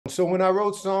So when I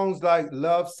wrote songs like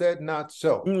Love Said Not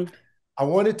So, Mm. I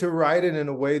wanted to write it in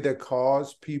a way that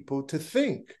caused people to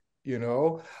think, you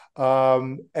know?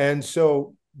 And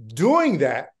so doing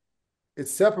that, it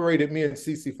separated me and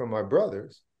CeCe from my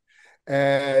brothers.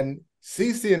 And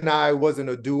CeCe and I wasn't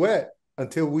a duet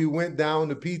until we went down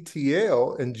to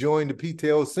PTL and joined the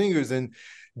PTL singers. And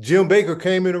Jim Bakker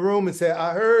came in the room and said,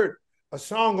 I heard a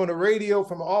song on the radio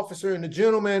from an officer and a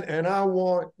gentleman, and I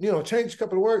want, change a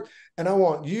couple of words, and I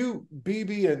want you,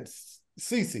 BeBe, and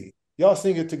CeCe, y'all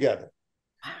sing it together.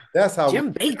 That's how we.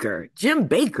 Jim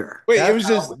Bakker. Wait, it That's was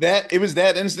just that it was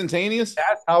that instantaneous?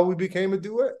 that's how we became a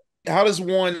duet. How does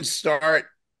one start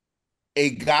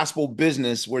a gospel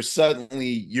business where suddenly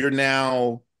you're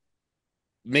now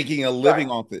making a Right. living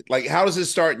off it? Like, how does it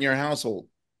start in your household?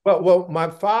 Well, my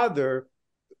father,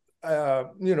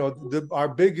 our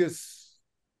biggest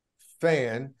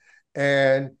fan,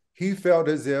 and he felt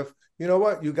as if, you know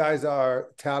what, you guys are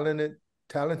talented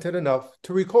enough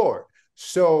to record.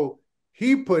 So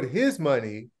he put his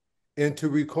money into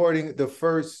recording the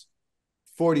first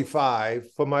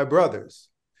 45 for my brothers.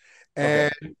 Okay.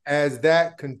 And as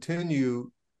that continued,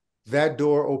 that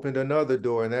door opened another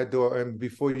door, and that door, and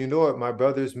before you know it, my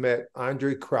brothers met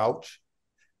Andre Crouch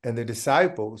and the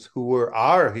Disciples, who were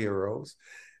our heroes,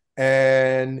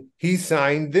 and he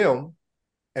signed them.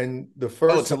 And the Oh,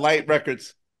 first to song, Light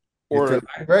Records. to Or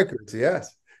Light Records, yes,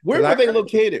 to where were Light they Records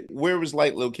located? Where was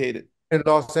Light located? in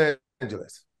Los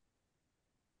Angeles.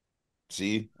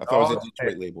 See, I thought it was a Los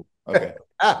Detroit label. Okay.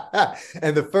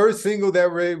 And the first single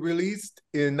that Ray released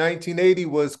in 1980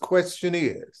 was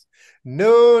Questionnaires.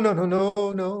 No, no, no, no,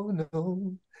 no,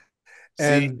 no. See,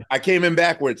 And I came in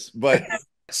backwards, but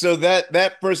so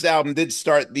that first album did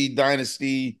start the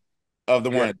dynasty of the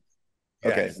yeah, one.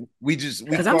 Okay. yes. We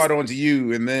Because I'm caught on to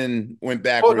you and then went Oh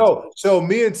backwards. no. So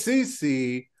me and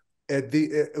CeCe at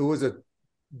it was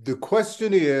the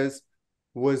Questionnaires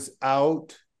was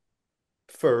out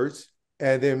first,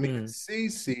 and then me and mm,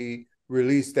 CeCe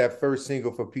released that first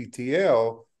single for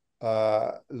PTL,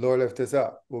 Lord Lift Us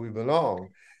Up, Where We Belong.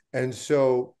 And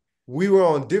so we were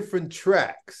on different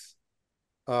tracks,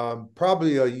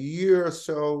 probably a year or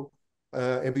so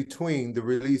in between the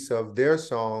release of their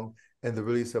song and the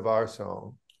release of our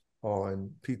song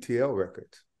on PTL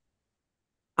Records.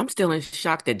 I'm still in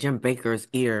shock that Jim Bakker's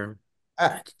ear,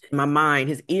 Ah, in my mind,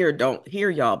 his ear don't hear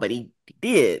y'all, but he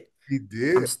did. he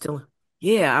I'm did. still,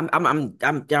 yeah, I'm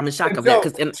in shock And of that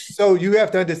because so you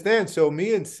have to understand. So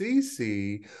me and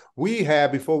CeCe, we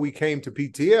had before we came to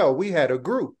PTL, we had a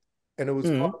group, and it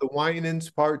was mm, called the Winans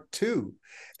Part Two.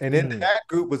 And in mm, that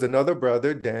group was another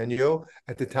brother, Daniel.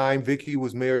 At the time, Vicky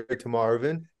was married to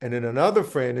Marvin, and then another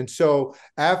friend. And so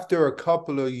after a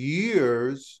couple of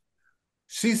years,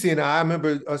 CeCe and I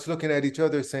remember us looking at each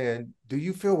other saying, "Do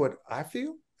you feel what I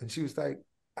feel?" And she was like,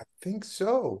 "I think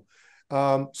so."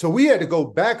 So we had to go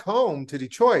back home to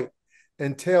Detroit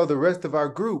and tell the rest of our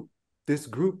group, this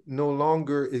group no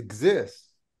longer exists.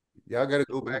 Y'all got to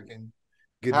go back and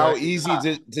get How right. easy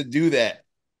to do that.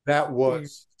 That yeah.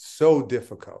 was so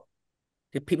difficult.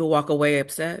 Did people walk away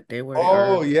upset? They were,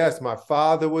 Oh, or yes. My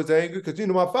father was angry because,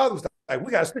 my father was like,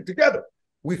 we got to stick together.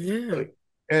 We yeah, family.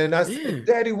 And I said, yeah.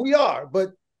 Daddy, we are,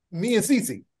 but me and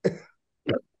CeCe.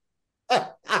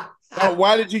 Now,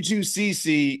 why did you choose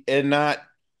CC and not?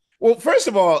 Well, first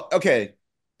of all, okay,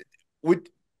 would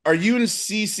are you and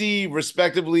CC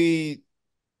respectively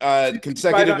CeCe's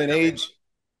right consecutive in under me. age?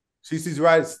 CeCe's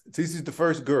right. CeCe's the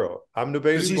first girl. I'm the So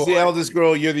baby she's boy. the eldest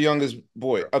girl, you're the youngest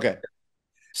boy. Okay.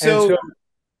 And So so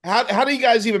how do you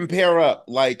guys even pair up?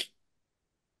 Like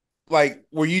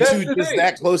were you that's two the just thing.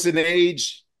 that close in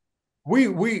age? We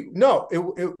no,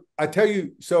 I tell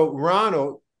you, so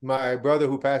Ronald, my brother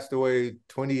who passed away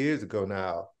 20 years ago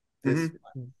now, this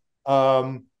Hmm.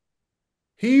 um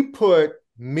he put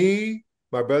me,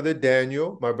 my brother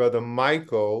Daniel, my brother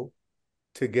Michael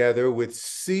together with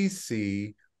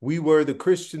CeCe. We were the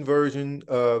Christian version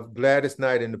of Gladys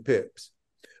Knight and the Pips.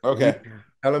 We Okay.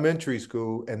 elementary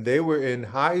school, and they were in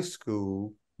high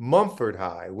school, Mumford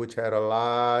High, which had a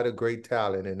lot of great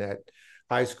talent in that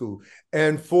high school.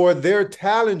 And for their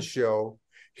talent show,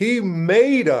 he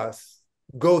made us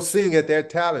go sing at their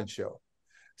talent show.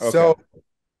 Okay. So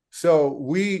so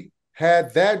we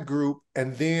had that group,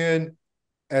 and then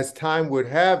as time would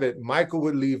have it, Michael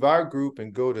would leave our group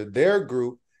and go to their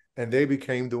group, and they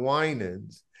became the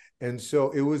Winans. And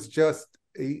so it was just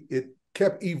it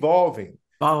kept evolving.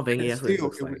 Evolving. And Yeah, that's what it still,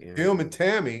 looks it was like. Yeah. him and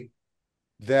Tammy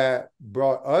that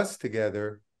brought us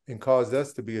together and caused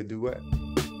us to be a duet.